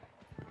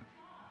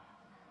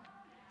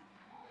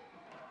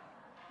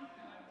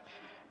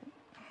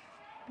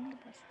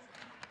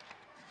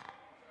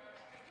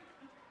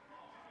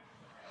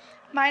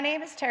My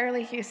name is Tara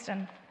Lee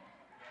Houston.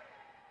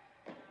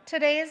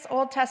 Today's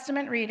Old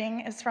Testament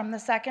reading is from the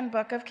second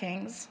book of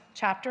Kings,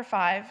 chapter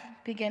 5,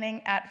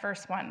 beginning at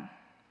verse 1.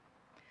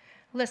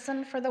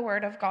 Listen for the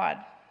word of God.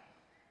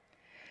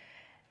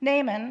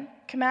 Naaman,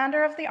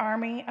 commander of the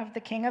army of the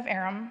king of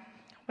Aram,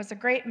 was a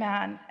great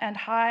man and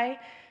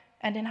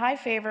in high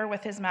favor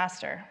with his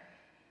master,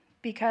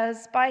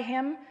 because by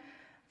him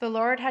the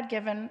Lord had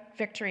given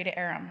victory to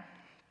Aram.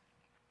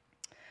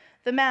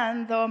 The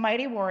man, though a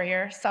mighty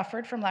warrior,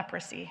 suffered from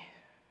leprosy.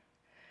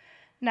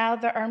 Now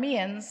the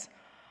Arameans,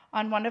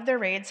 on one of their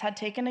raids, had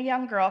taken a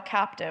young girl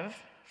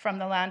captive from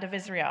the land of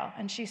Israel,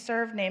 and she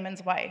served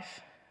Naaman's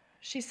wife.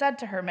 She said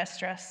to her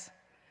mistress,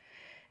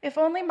 "If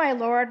only my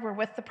Lord were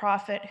with the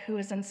prophet who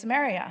is in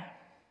Samaria,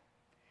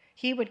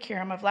 he would cure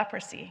him of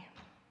leprosy."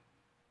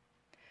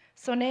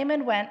 So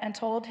Naaman went and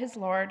told his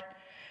Lord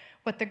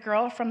what the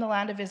girl from the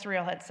land of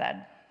Israel had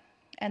said.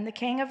 And the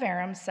king of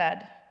Aram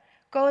said,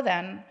 "Go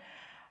then,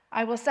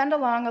 I will send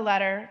along a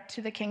letter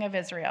to the king of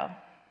Israel."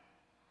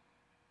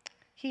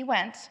 He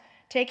went,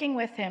 taking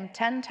with him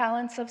 10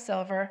 talents of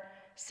silver,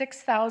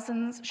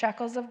 6,000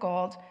 shekels of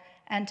gold,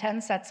 and 10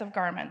 sets of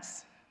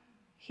garments.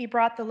 He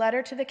brought the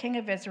letter to the king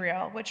of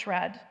Israel, which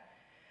read,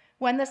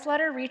 "When this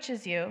letter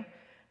reaches you,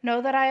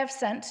 know that I have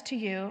sent to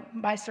you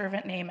my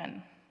servant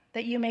Naaman,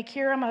 that you may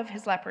cure him of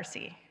his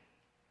leprosy."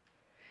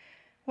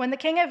 When the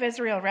king of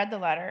Israel read the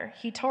letter,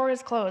 he tore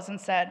his clothes and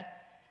said,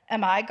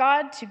 "Am I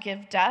God to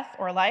give death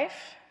or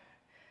life?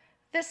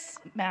 This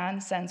man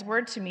sends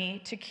word to me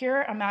to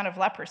cure a man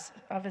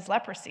of his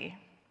leprosy.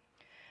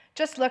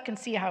 Just look and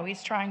see how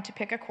he's trying to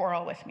pick a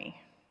quarrel with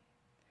me."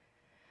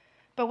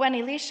 But when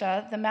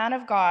Elisha, the man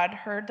of God,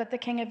 heard that the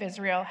king of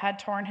Israel had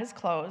torn his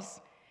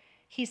clothes,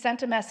 he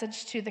sent a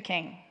message to the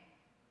king.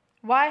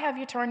 "Why have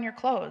you torn your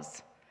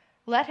clothes?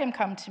 Let him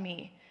come to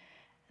me,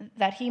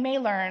 that he may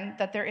learn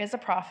that there is a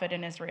prophet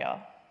in Israel."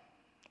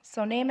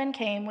 So Naaman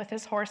came with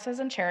his horses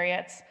and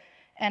chariots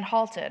and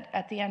halted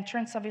at the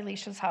entrance of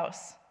Elisha's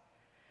house.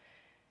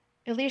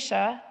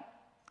 Elisha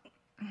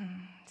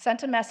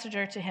sent a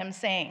messenger to him,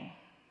 saying,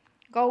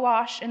 "Go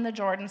wash in the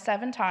Jordan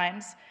 7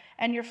 times,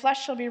 and your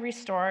flesh shall be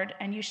restored,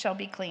 and you shall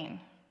be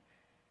clean."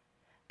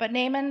 But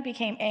Naaman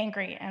became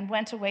angry and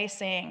went away,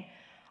 saying,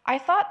 "I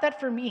thought that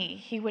for me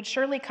he would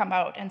surely come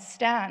out and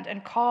stand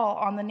and call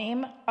on the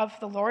name of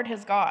the Lord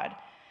his God,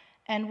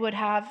 and would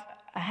have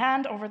a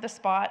hand over the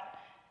spot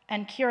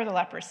and cure the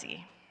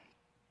leprosy.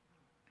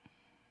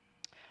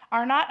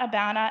 Are not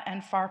Abana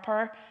and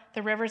Pharpar,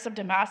 the rivers of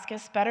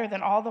Damascus, better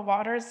than all the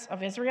waters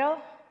of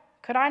Israel?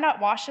 Could I not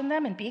wash in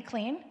them and be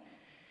clean?"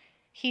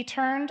 He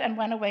turned and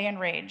went away in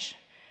rage.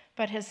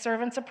 But his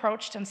servants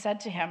approached and said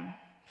to him,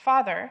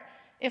 "Father,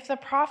 if the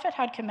prophet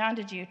had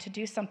commanded you to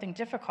do something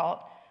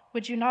difficult,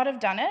 would you not have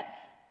done it?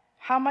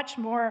 How much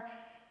more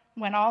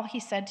when all he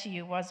said to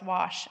you was,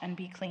 'Wash and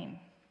be clean'?"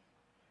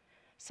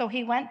 So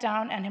he went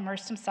down and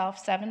immersed himself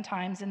 7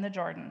 times in the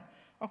Jordan.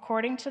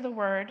 According to the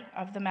word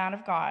of the man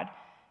of God,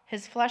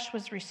 his flesh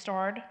was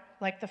restored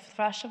like the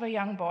flesh of a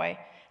young boy,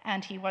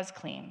 and he was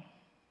clean.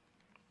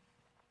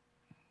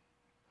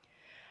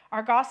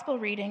 Our gospel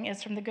reading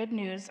is from the Good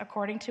News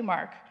according to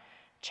Mark,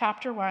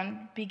 chapter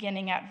 1,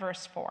 beginning at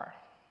verse 4.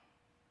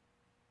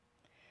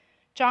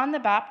 John the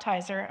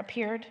Baptizer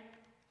appeared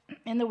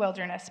in the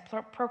wilderness,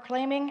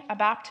 proclaiming a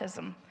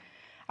baptism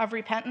of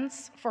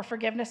repentance for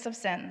forgiveness of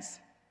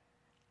sins.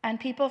 And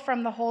people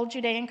from the whole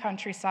Judean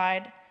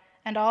countryside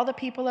and all the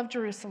people of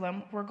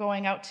Jerusalem were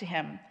going out to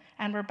him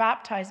and were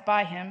baptized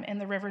by him in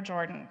the river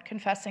Jordan,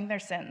 confessing their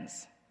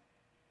sins.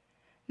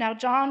 Now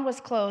John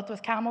was clothed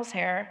with camel's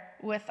hair,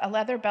 with a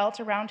leather belt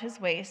around his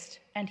waist,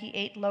 and he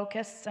ate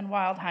locusts and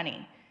wild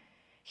honey.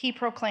 He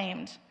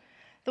proclaimed,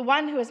 "The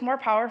one who is more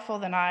powerful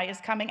than I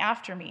is coming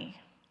after me.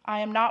 I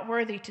am not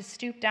worthy to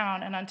stoop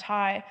down and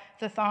untie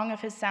the thong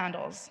of his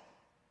sandals.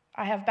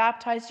 I have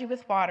baptized you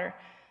with water,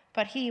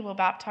 but he will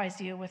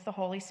baptize you with the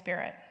Holy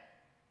Spirit."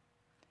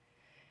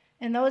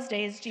 In those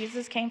days,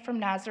 Jesus came from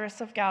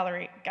Nazareth of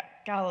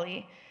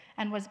Galilee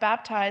and was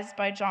baptized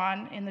by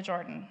John in the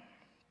Jordan.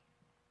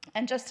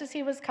 And just as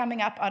he was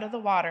coming up out of the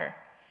water,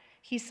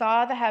 he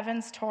saw the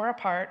heavens tore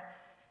apart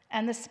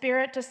and the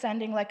Spirit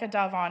descending like a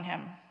dove on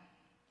him.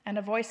 And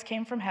a voice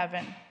came from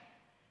heaven,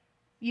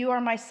 "You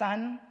are my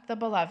Son, the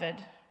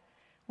Beloved.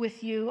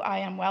 With you I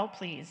am well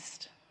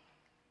pleased."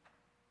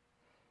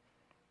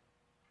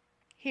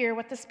 Hear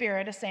what the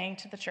Spirit is saying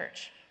to the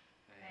church.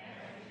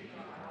 Thanks be to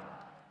God.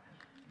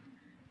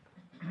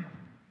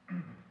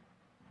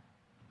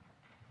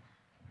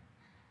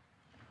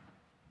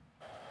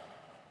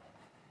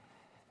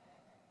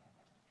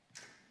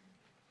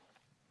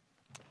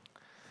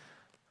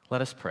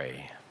 Let us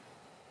pray.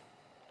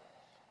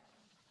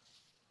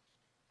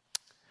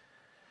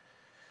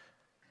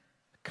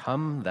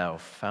 Come, thou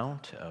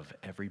fount of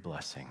every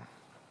blessing.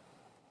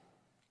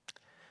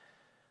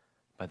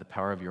 By the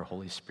power of your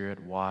Holy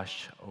Spirit,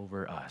 wash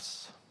over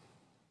us.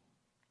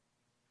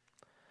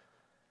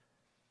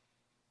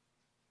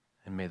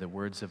 And may the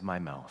words of my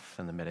mouth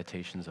and the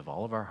meditations of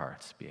all of our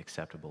hearts be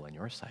acceptable in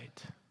your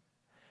sight.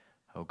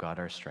 O God,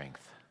 our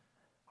strength,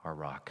 our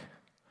rock,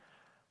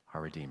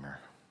 our Redeemer.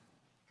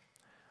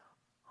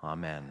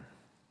 Amen.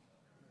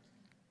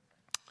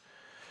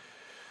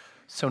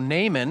 So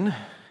Naaman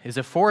is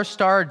a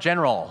 4-star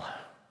general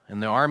in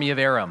the army of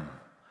Aram,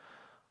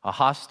 a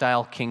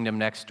hostile kingdom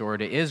next door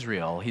to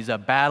Israel. He's a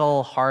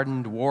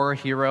battle-hardened war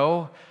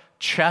hero,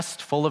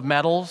 chest full of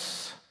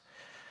medals,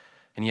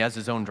 and he has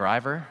his own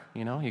driver.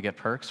 You know, you get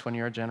perks when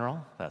you're a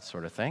general, that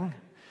sort of thing.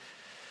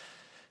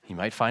 He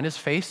might find his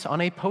face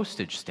on a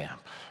postage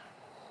stamp.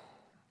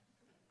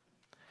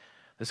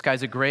 This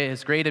guy's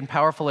as great and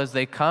powerful as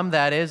they come,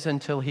 that is,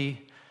 until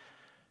he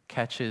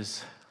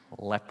catches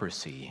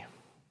leprosy,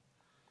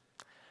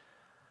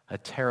 a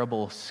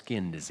terrible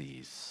skin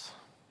disease.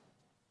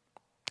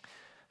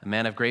 A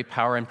man of great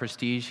power and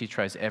prestige, he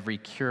tries every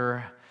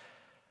cure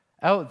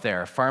out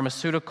there.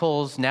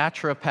 Pharmaceuticals,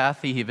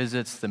 naturopathy, he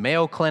visits the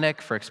Mayo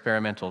Clinic for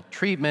experimental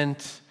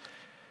treatment,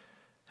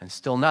 and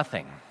still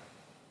nothing.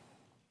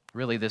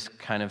 Really, this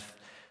kind of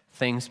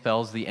thing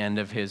spells the end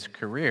of his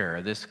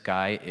career. This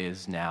guy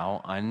is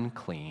now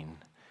unclean.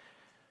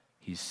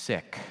 He's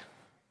sick.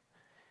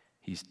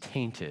 He's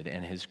tainted,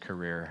 and his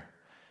career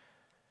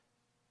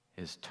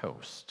is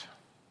toast.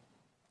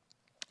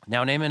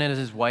 Now Naaman and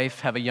his wife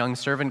have a young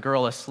servant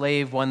girl, a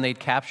slave, one they'd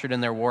captured in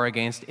their war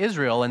against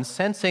Israel. And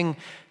sensing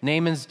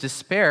Naaman's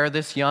despair,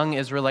 this young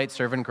Israelite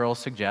servant girl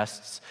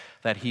suggests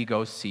that he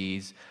go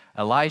sees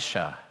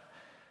Elisha,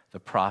 the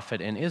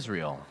prophet in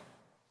Israel.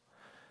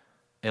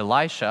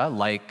 Elisha,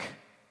 like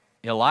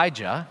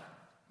Elijah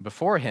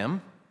before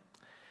him,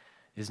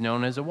 is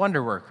known as a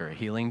wonder worker,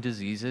 healing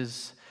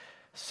diseases,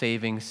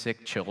 saving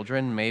sick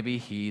children. Maybe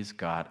he's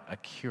got a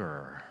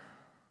cure.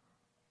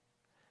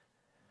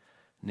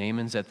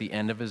 Naaman's at the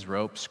end of his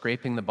rope,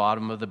 scraping the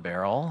bottom of the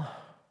barrel, and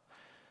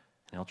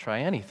he'll try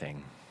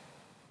anything.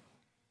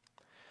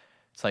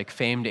 It's like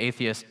famed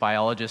atheist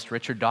biologist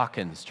Richard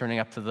Dawkins turning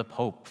up to the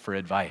Pope for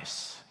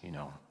advice,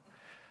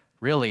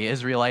 Really,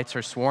 Israelites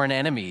are sworn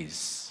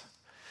enemies.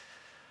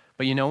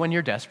 But when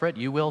you're desperate,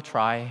 you will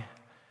try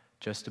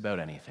just about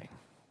anything.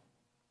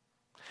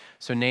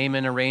 So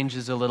Naaman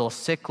arranges a little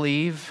sick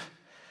leave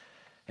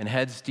and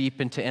heads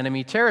deep into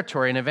enemy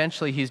territory, and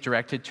eventually he's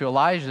directed to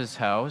Elisha's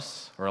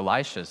house.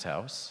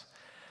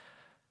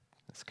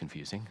 That's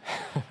confusing.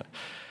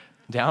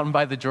 Down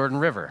by the Jordan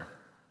River.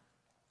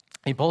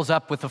 He pulls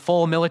up with a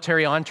full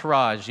military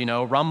entourage,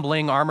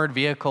 rumbling armored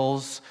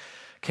vehicles,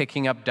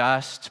 kicking up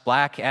dust,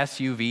 black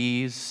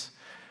SUVs,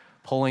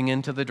 pulling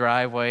into the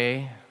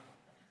driveway.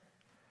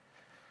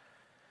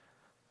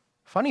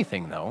 Funny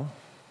thing, though,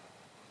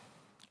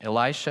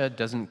 Elisha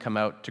doesn't come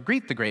out to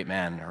greet the great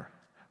man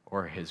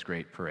or his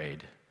great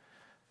parade.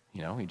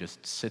 He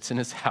just sits in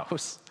his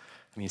house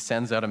and he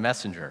sends out a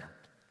messenger.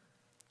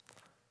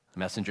 The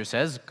messenger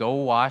says, "Go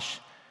wash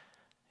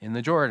in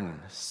the Jordan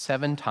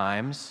 7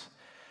 times.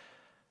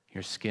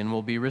 Your skin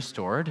will be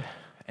restored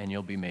and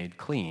you'll be made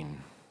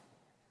clean."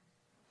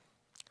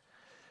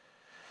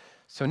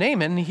 So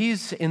Naaman,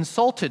 he's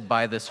insulted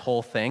by this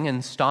whole thing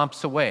and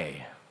stomps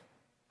away.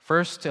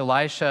 First,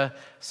 Elisha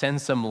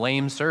sends some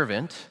lame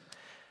servant,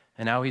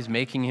 and now he's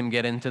making him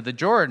get into the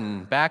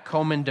Jordan. Back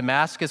home in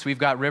Damascus, we've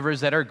got rivers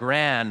that are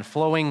grand,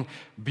 flowing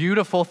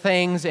beautiful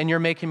things, and you're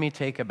making me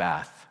take a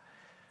bath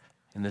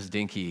in this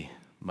dinky,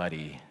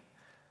 muddy,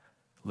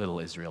 little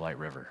Israelite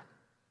river.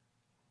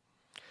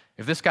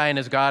 If this guy and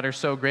his God are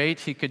so great,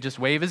 he could just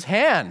wave his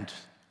hand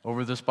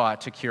over the spot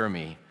to cure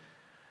me.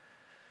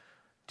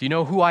 Do you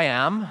know who I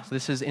am?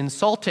 This is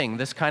insulting.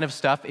 This kind of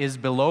stuff is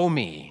below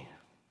me.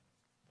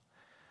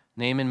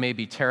 Naaman may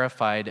be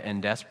terrified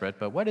and desperate,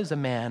 but what is a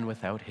man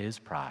without his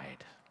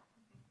pride?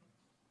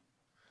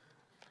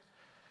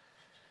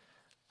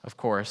 Of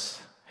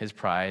course, his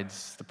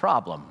pride's the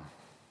problem.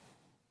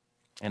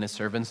 And his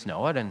servants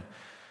know it, and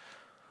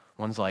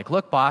one's like,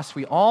 "Look, boss,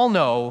 we all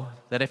know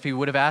that if he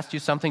would have asked you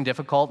something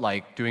difficult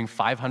like doing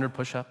 500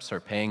 push-ups or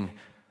paying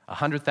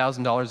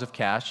 $100,000 of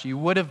cash, you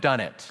would have done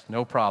it,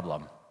 no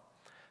problem.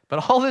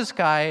 But all this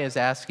guy is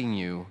asking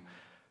you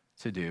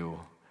to do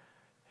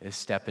is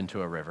step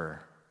into a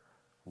river,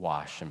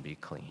 wash, and be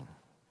clean."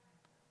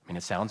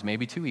 It sounds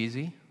maybe too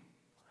easy.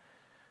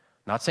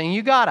 Not saying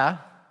you gotta,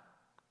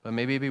 but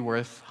maybe it'd be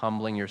worth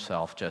humbling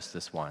yourself just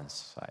this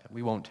once.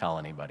 We won't tell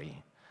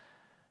anybody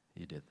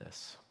you did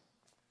this.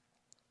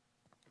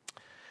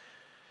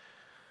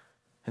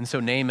 And so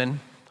Naaman,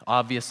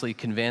 obviously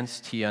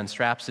convinced, he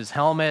unstraps his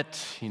helmet,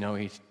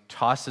 he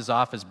tosses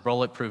off his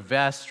bulletproof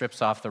vest,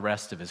 strips off the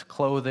rest of his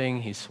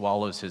clothing, he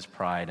swallows his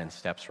pride and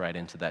steps right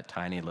into that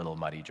tiny little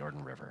muddy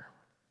Jordan River.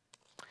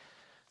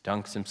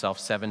 Dunks himself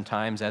 7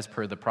 times as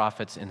per the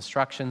prophet's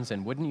instructions,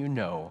 and wouldn't you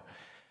know,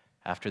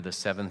 after the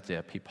 7th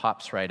dip, he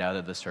pops right out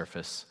of the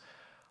surface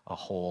a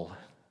whole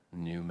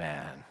new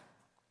man.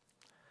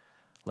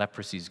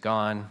 Leprosy's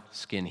gone,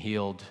 skin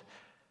healed,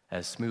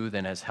 as smooth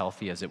and as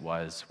healthy as it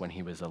was when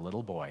he was a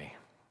little boy.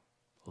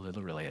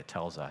 Literally, it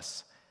tells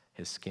us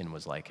his skin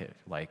was like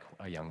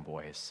a young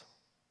boy's.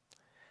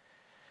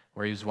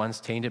 Where he was once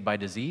tainted by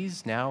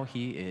disease, now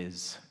he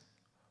is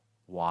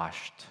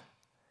washed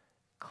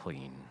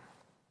clean.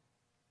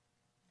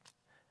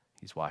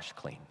 He's washed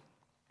clean.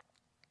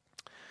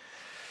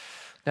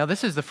 Now,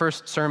 this is the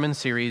first sermon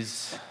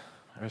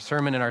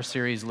in our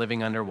series,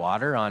 Living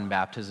Underwater, on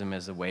baptism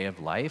as a way of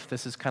life.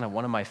 This is kind of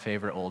one of my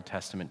favorite Old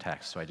Testament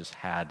texts, so I just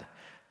had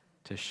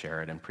to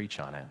share it and preach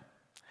on it.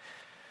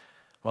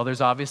 Well,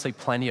 there's obviously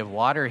plenty of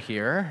water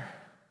here.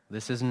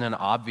 This isn't an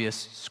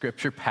obvious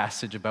scripture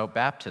passage about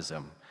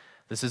baptism.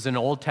 This is an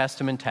Old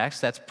Testament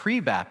text that's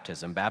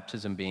pre-baptism,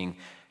 baptism being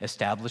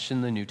established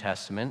in the New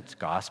Testament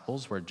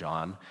Gospels, where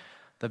John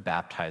the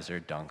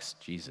baptizer dunks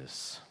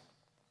Jesus.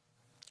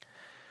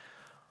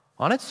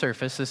 On its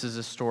surface, this is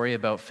a story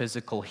about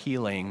physical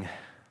healing,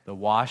 the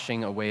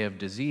washing away of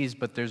disease,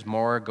 but there's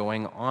more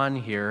going on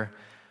here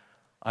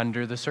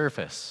under the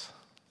surface.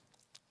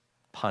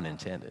 Pun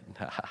intended.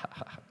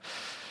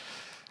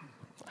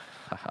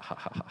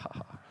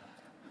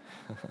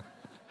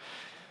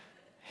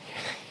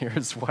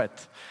 Here's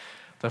what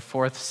the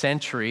 4th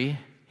century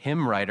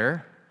hymn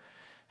writer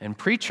and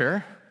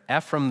preacher,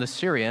 Ephraim the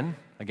Syrian,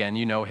 again,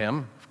 you know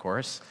him, of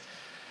course,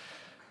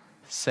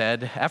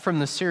 Ephraim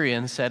the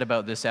Syrian said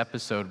about this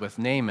episode with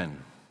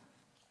Naaman,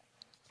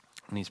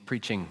 and he's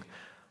preaching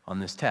on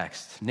this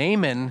text.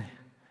 Naaman,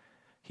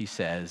 he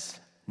says,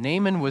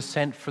 Naaman was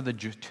sent to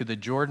the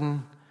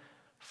Jordan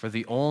for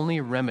the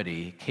only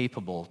remedy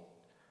capable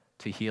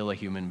to heal a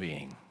human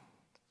being.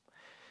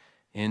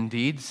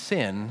 Indeed,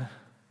 sin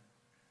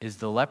is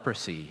the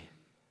leprosy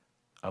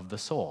of the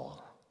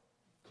soul,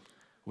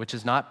 which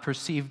is not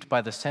perceived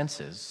by the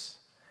senses,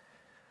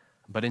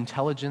 but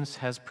intelligence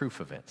has proof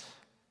of it.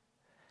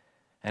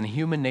 And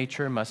human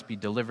nature must be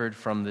delivered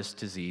from this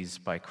disease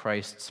by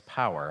Christ's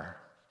power,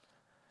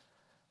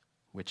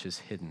 which is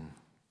hidden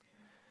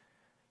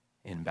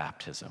in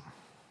baptism.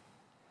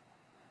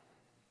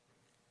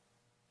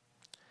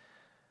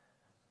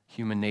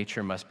 Human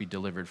nature must be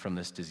delivered from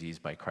this disease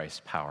by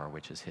Christ's power,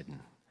 which is hidden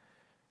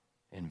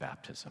in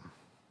baptism.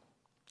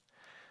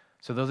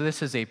 So though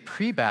this is a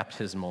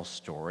pre-baptismal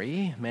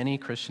story, many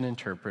Christian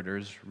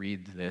interpreters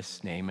read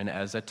this Naaman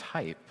as a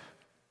type,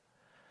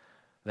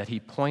 that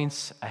he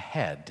points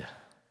ahead,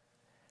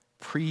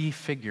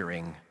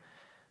 prefiguring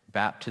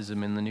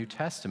baptism in the New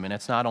Testament.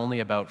 It's not only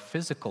about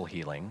physical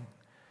healing,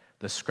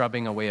 the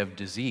scrubbing away of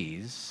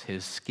disease,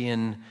 his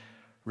skin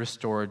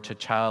restored to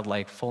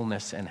childlike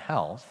fullness and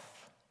health.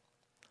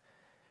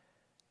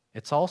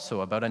 It's also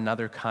about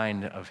another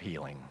kind of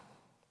healing,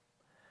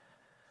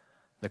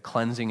 the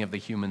cleansing of the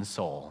human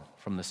soul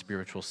from the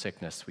spiritual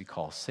sickness we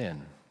call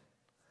sin,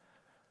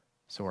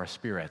 so our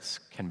spirits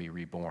can be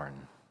reborn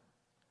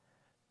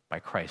by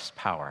Christ's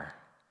power,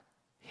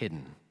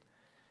 hidden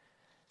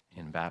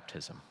in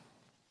baptism.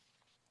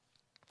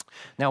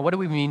 Now, what do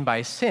we mean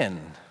by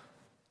sin?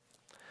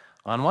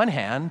 On one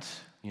hand,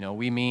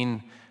 we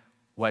mean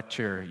what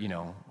your,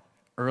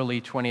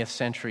 early 20th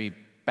century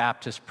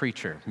Baptist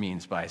preacher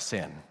means by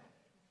sin.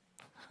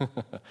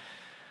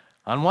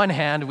 On one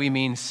hand, we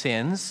mean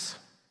sins,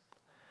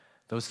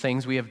 those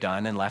things we have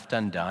done and left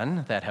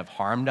undone that have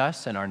harmed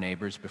us and our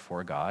neighbors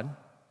before God.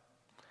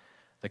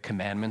 The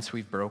commandments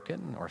we've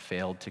broken or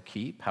failed to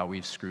keep, how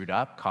we've screwed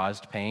up,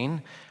 caused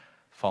pain,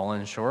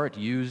 fallen short,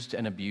 used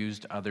and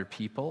abused other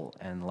people,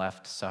 and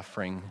left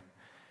suffering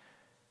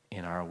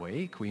in our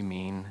wake. We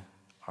mean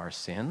our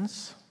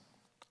sins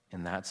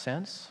in that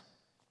sense.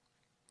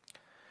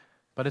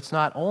 But it's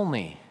not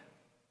only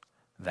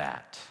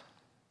that.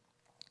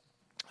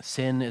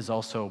 Sin is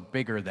also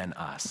bigger than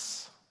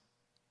us.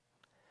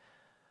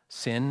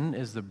 Sin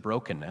is the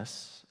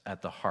brokenness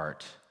at the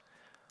heart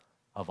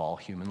of all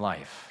human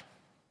life.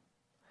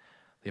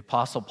 The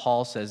Apostle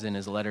Paul says in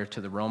his letter to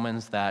the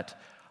Romans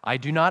that, I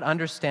do not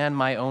understand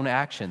my own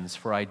actions,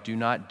 for I do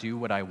not do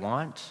what I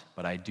want,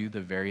 but I do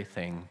the very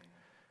thing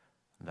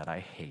that I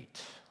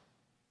hate.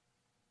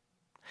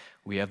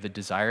 We have the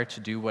desire to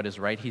do what is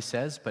right, he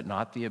says, but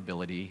not the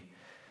ability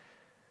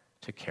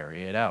to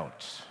carry it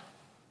out.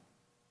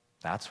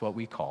 That's what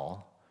we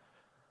call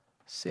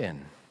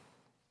sin.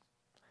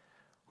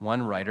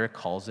 One writer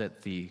calls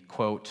it the,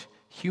 quote,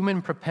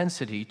 human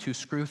propensity to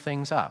screw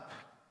things up.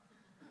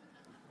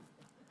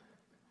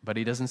 But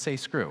he doesn't say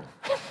screw.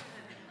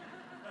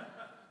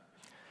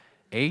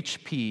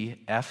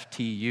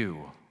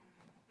 HPFTU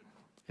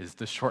is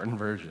the shortened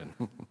version.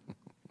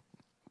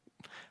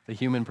 The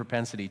human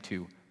propensity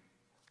to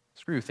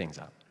screw things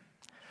up.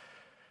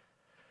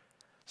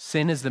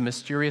 Sin is the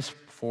mysterious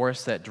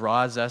force that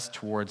draws us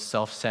towards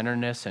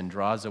self-centeredness and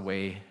draws us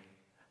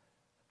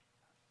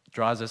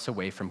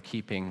away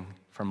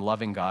from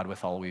loving God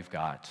with all we've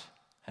got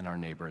and our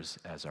neighbors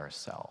as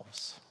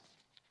ourselves.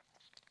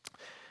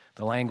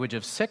 The language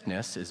of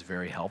sickness is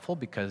very helpful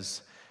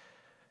because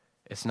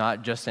it's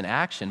not just an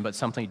action, but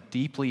something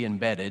deeply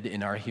embedded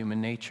in our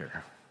human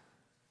nature.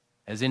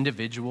 As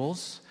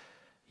individuals,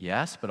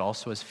 yes, but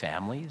also as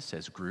families,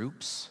 as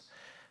groups,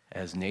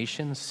 as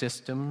nations,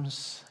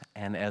 systems,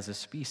 and as a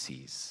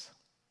species.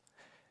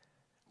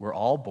 We're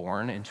all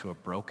born into a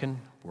broken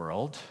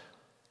world,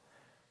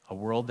 a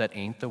world that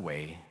ain't the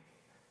way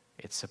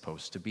it's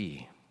supposed to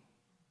be.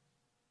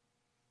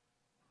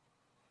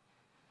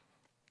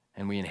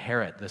 And we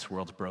inherit this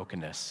world's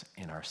brokenness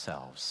in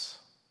ourselves,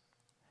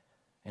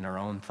 in our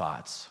own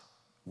thoughts,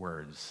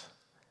 words,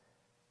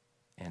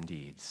 and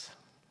deeds.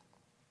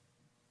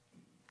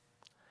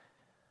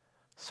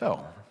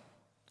 So,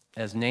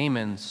 as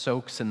Naaman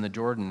soaks in the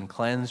Jordan,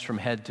 cleansed from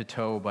head to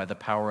toe by the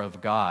power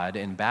of God,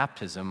 in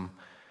baptism,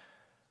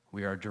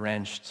 we are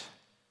drenched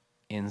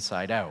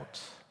inside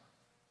out.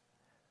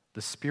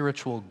 The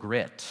spiritual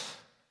grit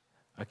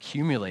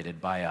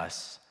accumulated by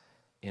us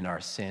in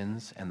our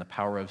sins and the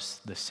power of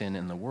the sin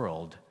in the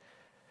world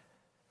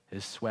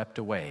is swept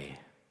away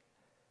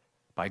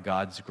by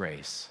God's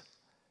grace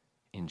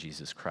in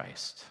Jesus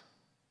Christ,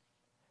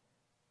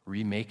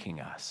 remaking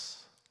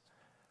us,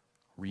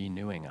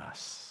 renewing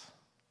us.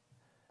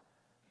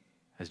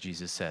 As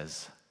Jesus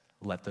says,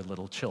 let the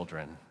little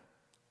children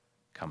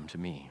come to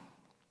me.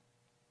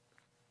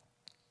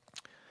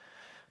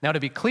 Now, to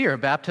be clear,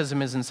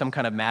 baptism isn't some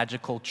kind of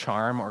magical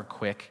charm or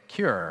quick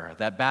cure.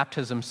 That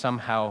baptism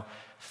somehow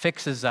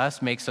fixes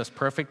us, makes us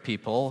perfect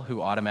people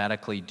who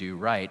automatically do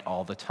right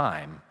all the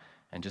time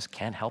and just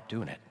can't help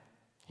doing it,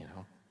 you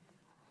know?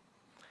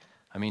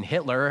 I mean,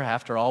 Hitler,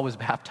 after all, was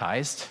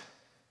baptized.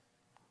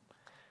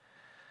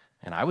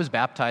 And I was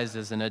baptized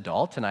as an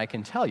adult, and I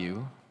can tell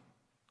you,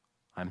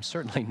 I'm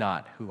certainly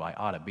not who I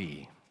ought to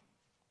be.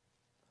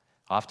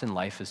 Often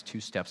life is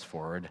 2 steps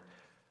forward,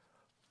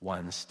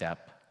 1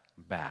 step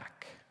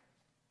back.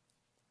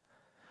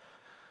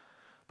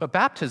 But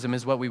baptism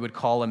is what we would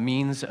call a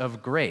means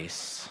of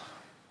grace,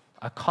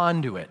 a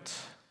conduit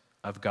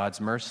of God's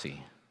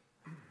mercy,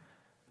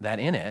 that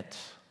in it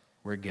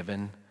we're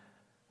given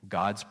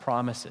God's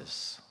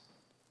promises,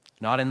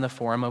 not in the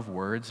form of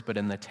words, but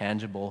in the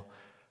tangible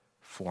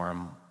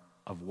form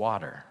of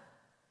water.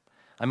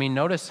 I mean,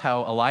 notice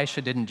how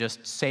Elisha didn't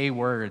just say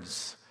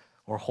words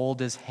or hold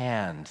his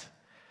hand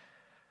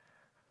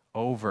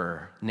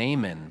over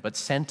Naaman, but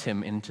sent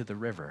him into the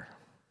river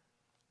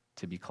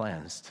to be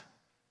cleansed.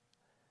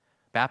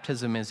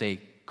 Baptism is a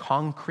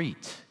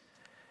concrete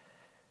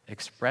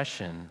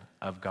expression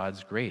of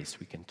God's grace.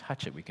 We can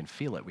touch it, we can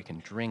feel it, we can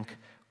drink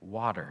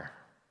water.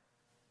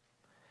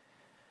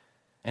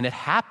 And it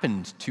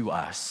happened to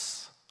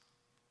us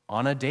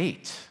on a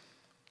date,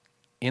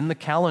 in the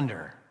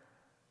calendar,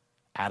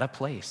 at a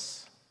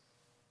place.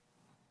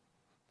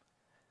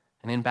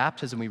 And in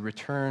baptism, we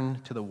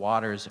return to the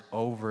waters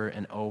over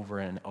and over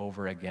and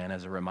over again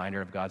as a reminder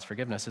of God's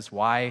forgiveness. It's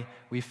why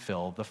we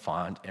fill the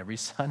font every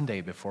Sunday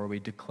before we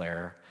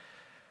declare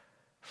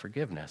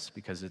forgiveness,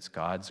 because it's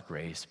God's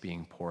grace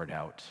being poured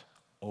out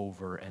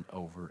over and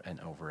over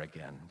and over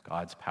again.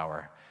 God's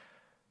power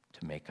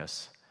to make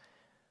us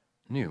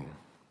new.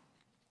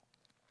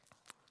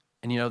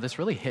 And you know, this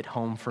really hit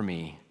home for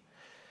me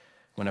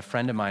when a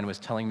friend of mine was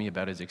telling me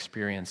about his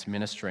experience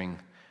ministering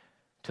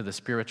to the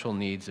spiritual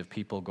needs of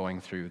people going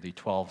through the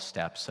 12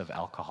 steps of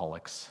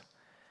Alcoholics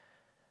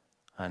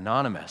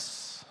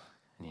Anonymous.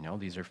 And you know,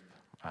 these are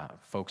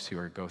folks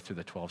who go through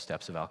the 12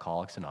 steps of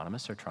Alcoholics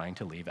Anonymous are trying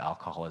to leave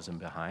alcoholism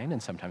behind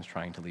and sometimes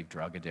trying to leave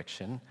drug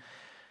addiction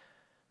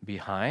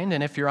behind.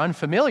 And if you're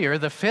unfamiliar,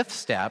 the 5th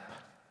step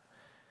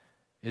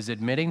is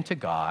admitting to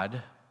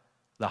God,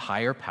 the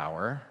higher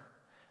power,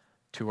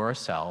 to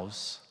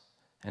ourselves,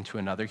 and to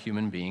another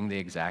human being the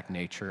exact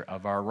nature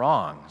of our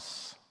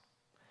wrongs,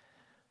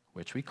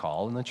 which we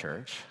call in the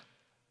church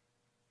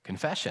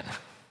confession.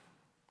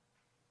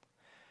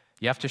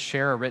 You have to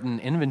share a written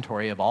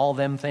inventory of all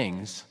them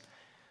things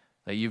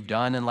that you've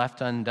done and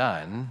left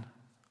undone,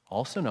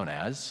 also known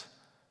as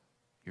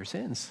your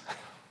sins.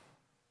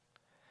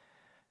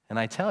 And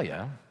I tell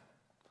you,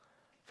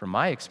 from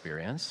my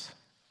experience,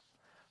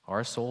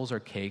 our souls are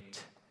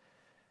caked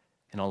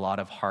in a lot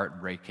of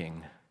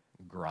heartbreaking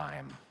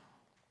grime.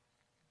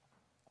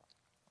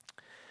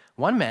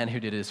 One man who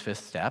did his 5th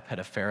step had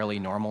a fairly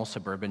normal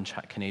suburban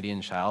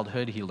Canadian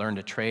childhood. He learned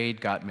a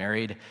trade, got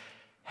married,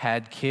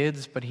 had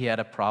kids, but he had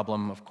a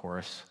problem, of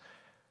course,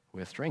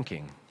 with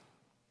drinking,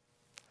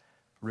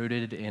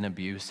 rooted in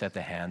abuse at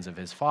the hands of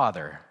his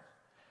father,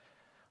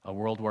 a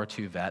World War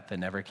II vet that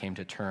never came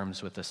to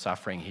terms with the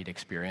suffering he'd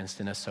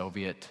experienced in a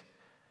Soviet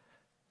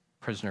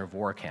prisoner of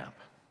war camp.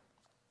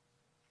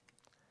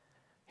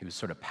 He was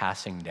sort of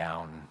passing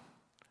down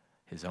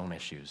his own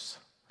issues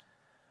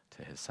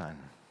to his son.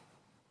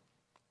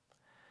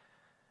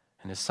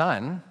 And his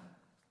son,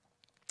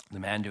 the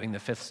man doing the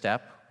 5th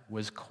step,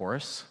 was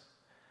coarse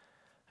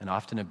and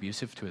often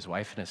abusive to his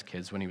wife and his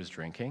kids when he was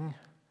drinking.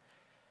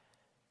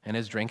 And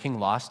his drinking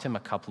lost him a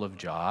couple of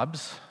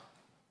jobs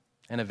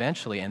and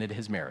eventually ended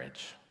his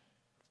marriage.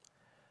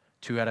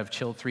 2 out of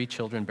 3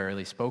 children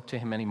barely spoke to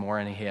him anymore,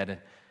 and he had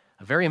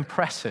a very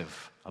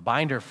impressive, a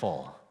binder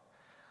full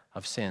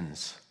of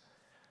sins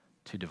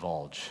to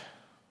divulge.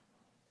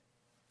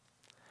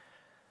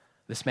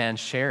 This man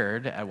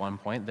shared at one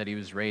point that he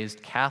was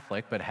raised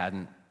Catholic but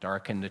hadn't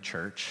darkened a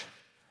church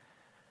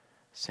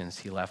since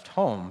he left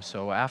home.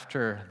 So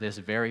after this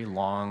very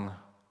long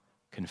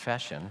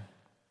confession,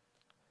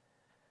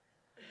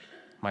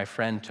 my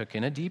friend took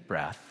in a deep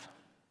breath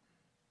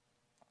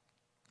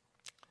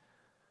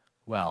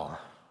Well,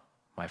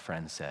 my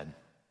friend said,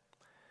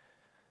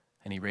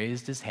 and he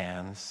raised his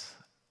hands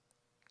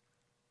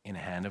in a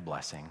hand of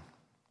blessing.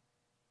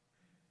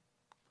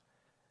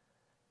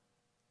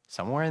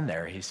 Somewhere in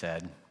there, he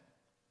said,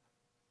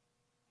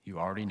 you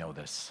already know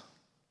this,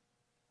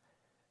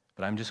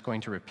 but I'm just going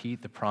to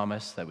repeat the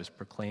promise that was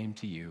proclaimed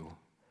to you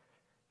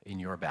in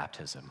your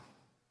baptism.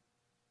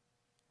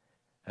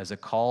 As a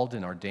called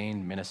and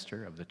ordained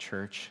minister of the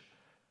Church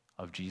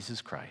of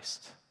Jesus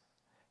Christ,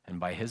 and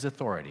by his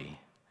authority,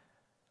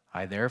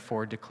 I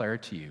therefore declare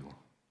to you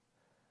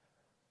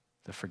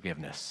the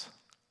forgiveness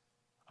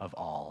of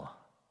all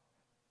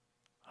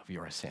of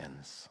your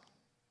sins.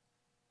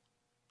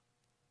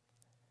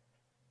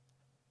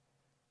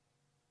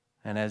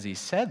 And as he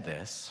said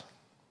this,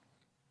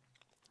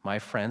 my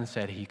friend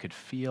said he could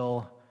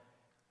feel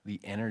the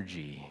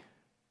energy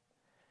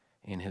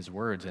in his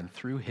words and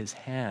through his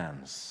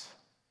hands,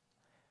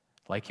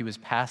 like he was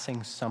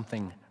passing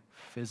something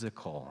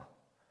physical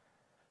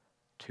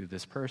to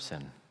this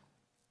person.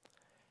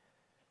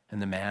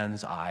 And the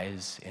man's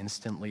eyes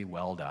instantly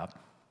welled up,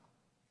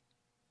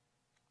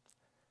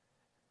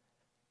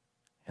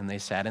 and they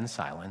sat in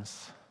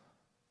silence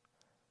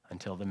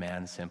until the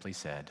man simply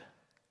said,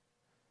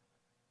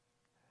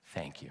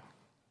 "Thank you."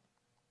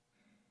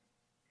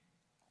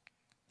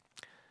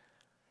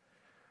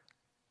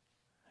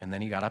 And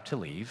then he got up to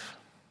leave,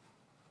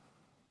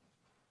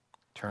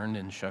 turned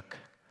and shook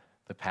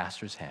the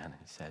pastor's hand.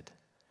 He said,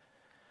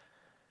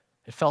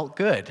 "It felt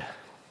good."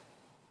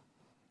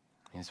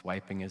 He's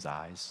wiping his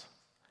eyes.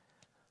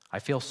 "I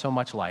feel so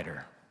much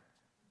lighter."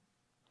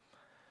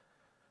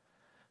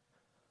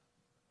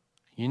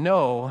 "You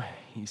know,"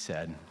 he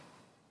said,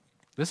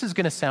 "this is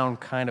going to sound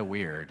kind of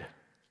weird,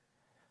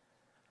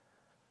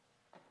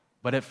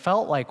 but it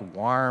felt like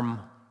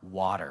warm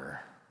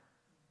water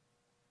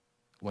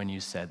when you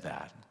said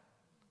that.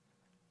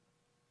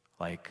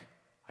 Like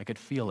I could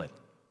feel it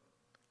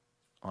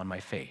on my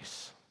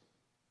face.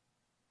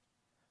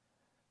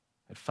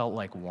 It felt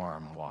like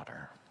warm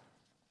water."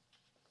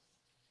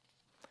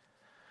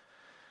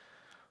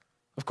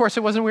 Of course,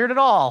 it wasn't weird at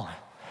all.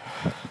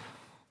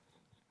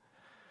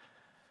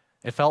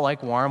 It felt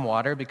like warm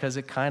water because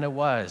it kind of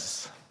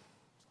was.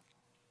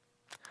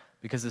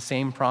 Because the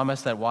same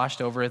promise that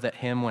washed over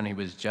him when he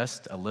was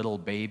just a little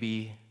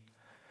baby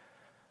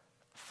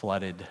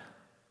flooded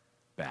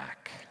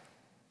back.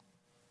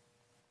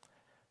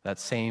 That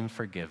same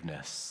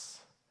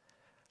forgiveness,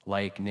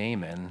 like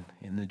Naaman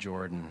in the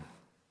Jordan,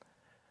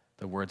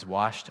 the words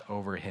washed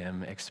over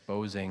him,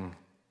 exposing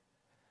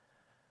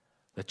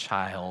the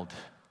child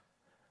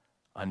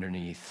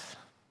underneath,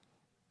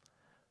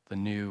 the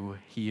new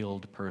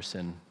healed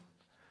person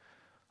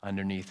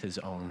underneath his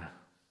own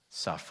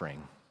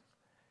suffering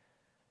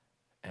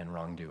and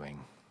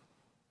wrongdoing.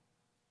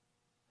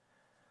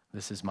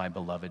 "This is my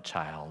beloved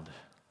child,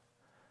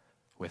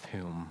 with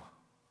whom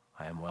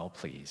I am well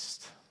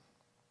pleased."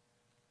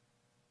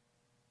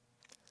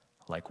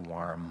 Like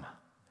warm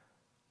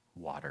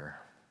water.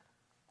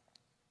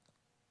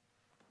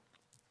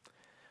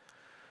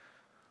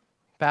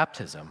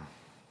 Baptism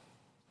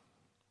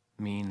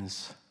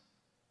means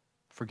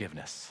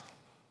forgiveness.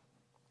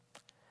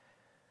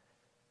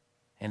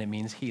 And it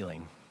means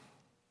healing.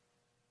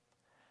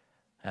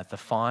 At the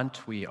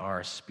font, we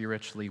are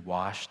spiritually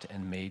washed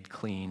and made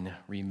clean,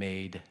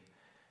 remade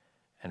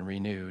and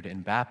renewed.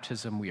 In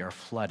baptism, we are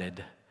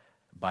flooded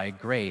by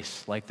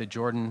grace. Like the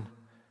Jordan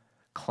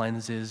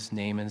cleanses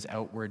Naaman's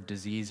outward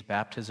disease,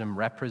 baptism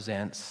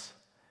represents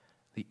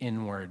the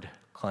inward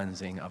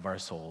cleansing of our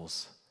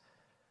souls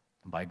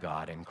by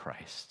God in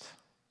Christ.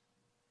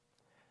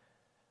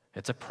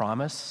 It's a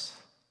promise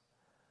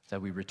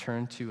that we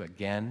return to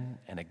again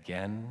and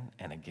again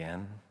and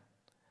again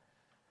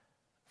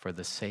for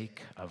the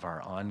sake of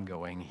our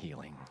ongoing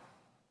healing.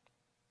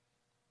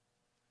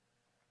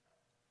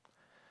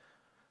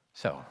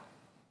 So,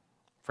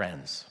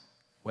 friends,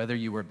 whether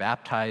you were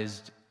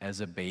baptized as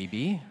a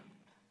baby,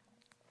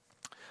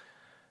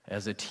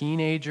 as a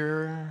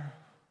teenager,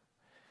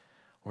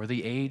 or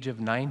the age of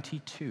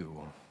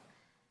 92,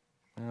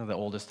 the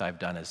oldest I've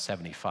done is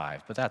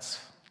 75, but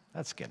that's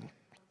getting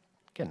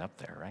up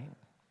there, right?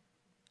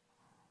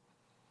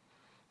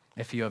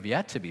 If you have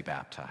yet to be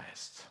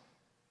baptized,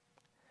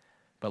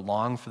 but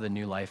long for the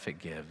new life it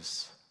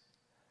gives,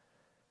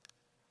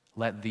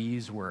 let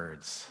these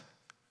words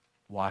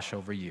wash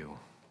over you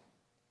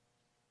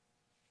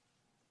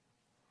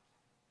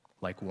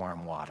like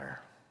warm water.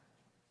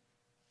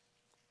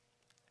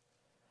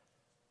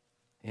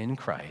 In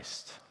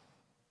Christ,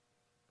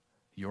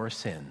 your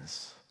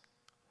sins,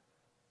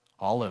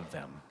 all of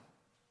them,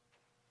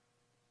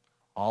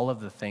 all of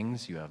the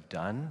things you have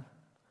done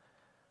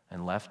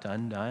and left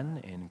undone,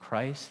 in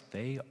Christ,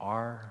 they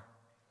are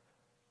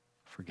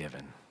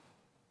forgiven.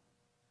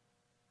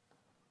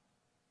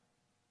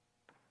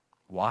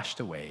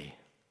 Washed away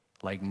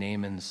like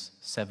Naaman's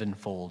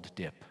sevenfold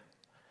dip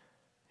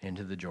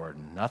into the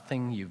Jordan.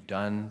 Nothing you've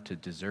done to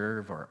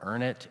deserve or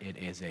earn it. It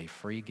is a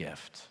free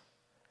gift.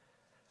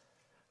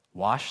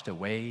 Washed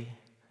away,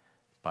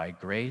 by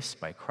grace,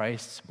 by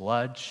Christ's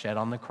blood shed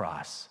on the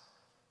cross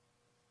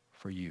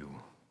for you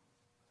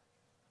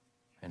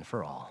and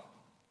for all.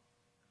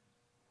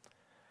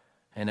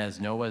 And as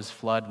Noah's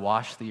flood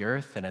washed the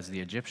earth, and as the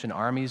Egyptian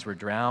armies were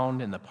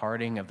drowned in the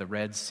parting of the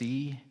Red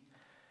Sea,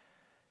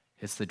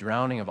 it's the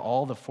drowning of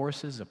all the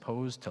forces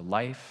opposed to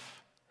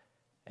life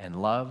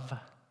and love,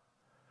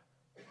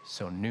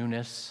 so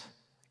newness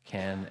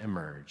can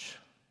emerge.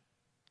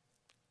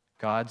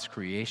 God's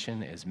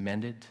creation is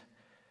mended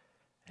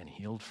and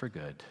healed for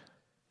good,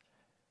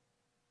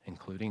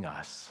 including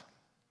us.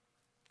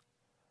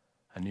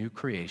 A new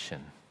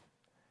creation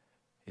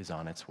is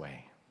on its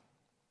way.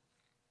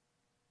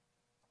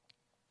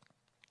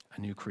 A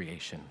new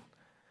creation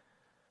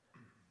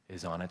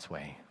is on its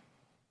way.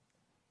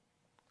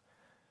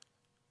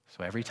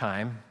 So every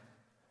time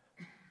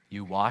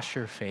you wash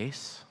your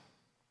face,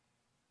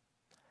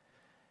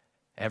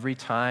 every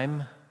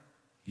time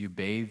you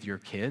bathe your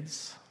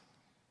kids,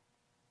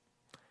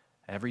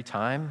 every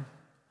time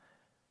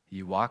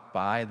you walk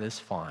by this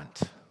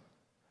font,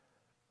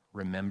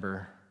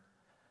 remember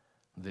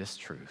this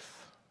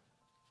truth,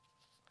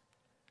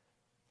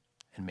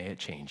 and may it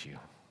change you.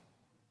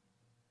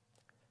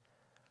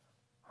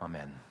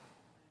 Amen.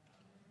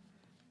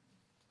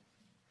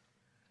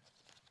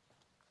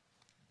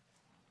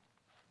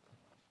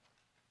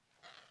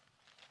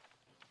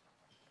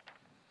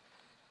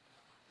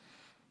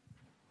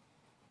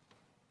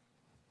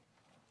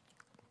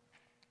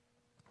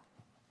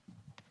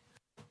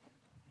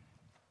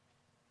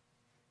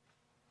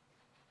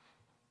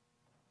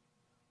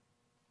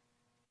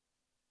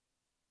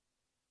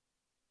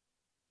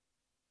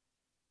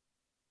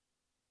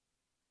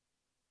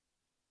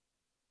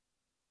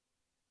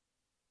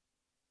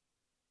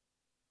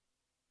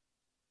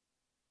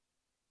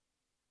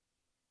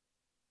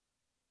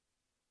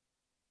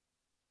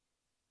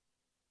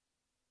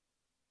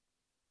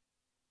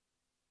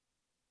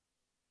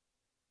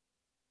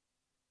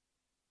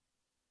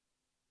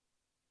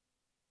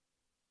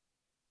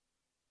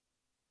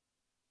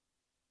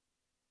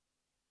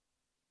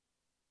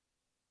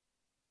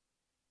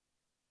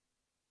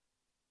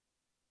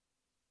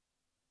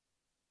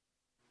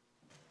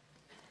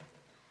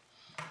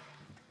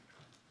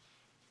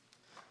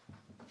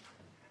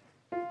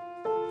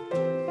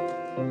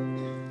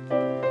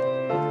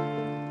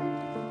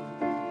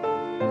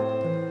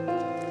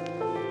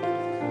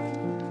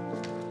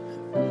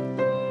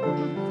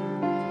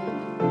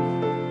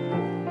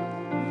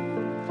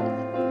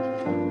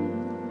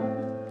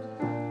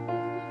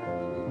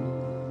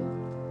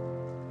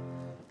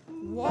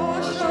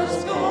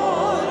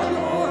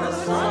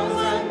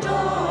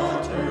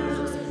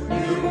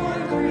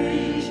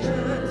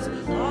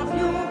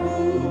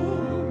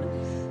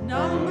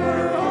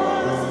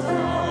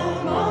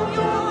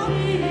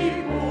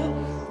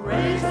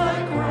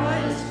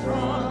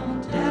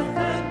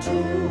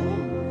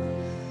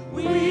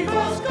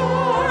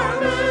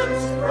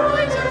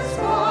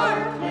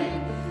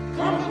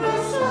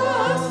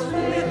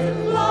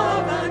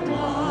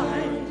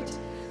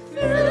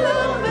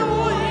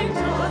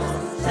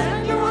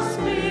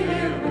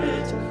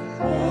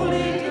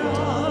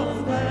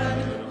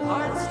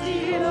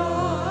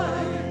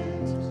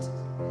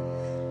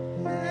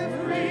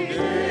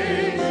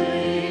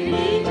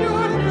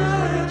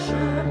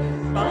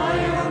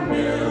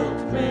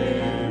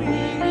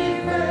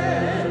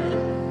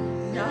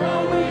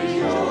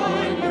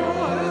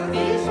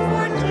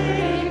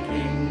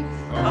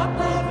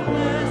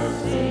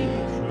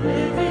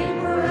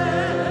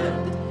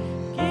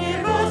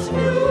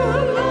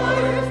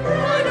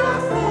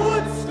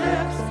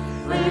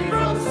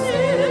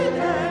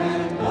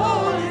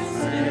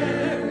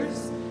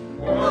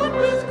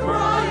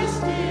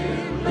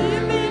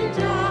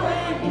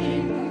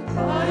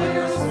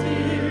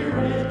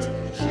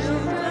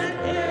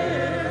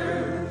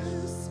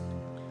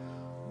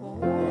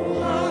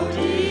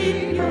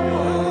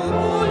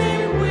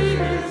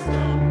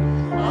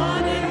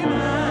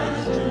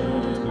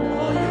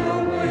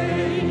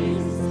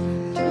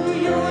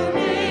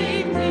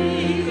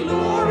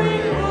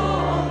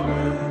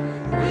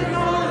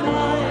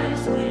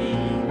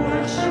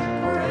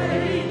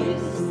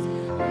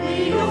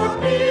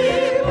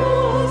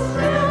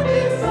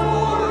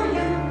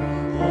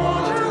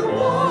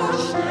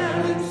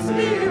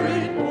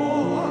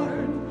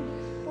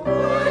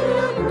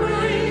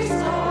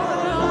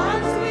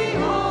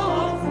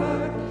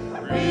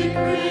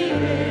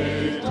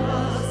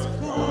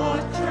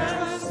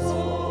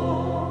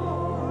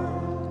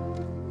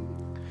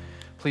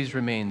 Please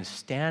remain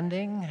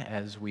standing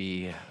as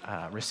we,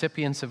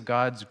 recipients of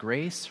God's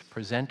grace,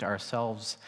 present ourselves